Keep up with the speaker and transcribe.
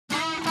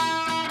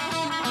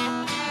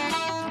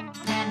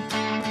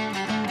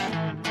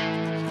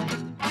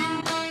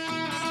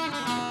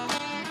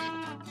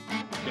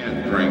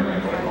drink.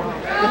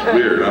 It's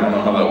weird, I don't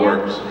know how that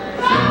works.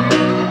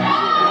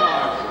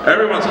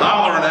 Everyone's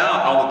hollering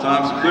out all the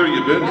time, so clearly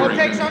you've been drinking.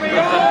 Take some of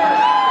yours.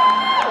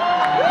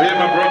 Me and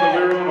my brother,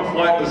 we were on a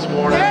flight this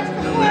morning.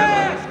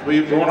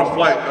 We were on a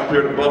flight up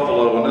here to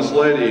Buffalo, and this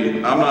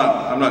lady, I'm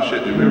not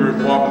shitting you, we were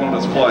walking on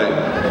this flight.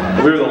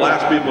 We were the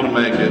last people to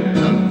make it,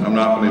 and I'm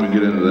not going to even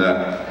get into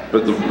that.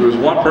 But there was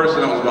one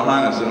person that was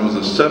behind us, and it was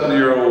a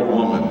 70-year-old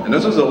woman. And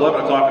this was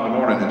 11 o'clock in the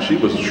morning, and she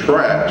was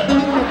trash.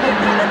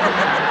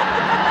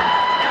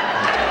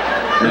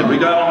 And we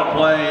got on the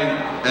plane,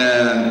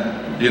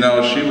 and, you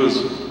know, she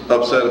was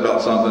upset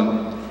about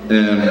something,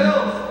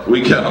 and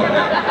we kept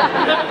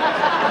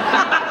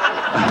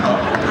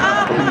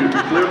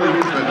clearly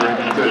he's been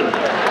drinking too.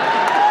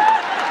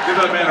 Give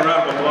that man a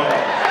round of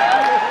applause.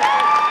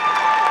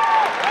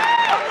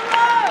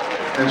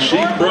 And she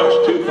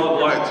crushed 2 Bud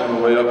Lights on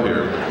the way up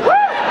here.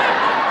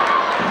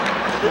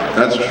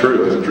 That's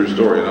true, it's a true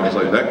story. And I was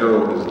like, that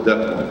girl is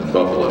definitely from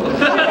Buffalo.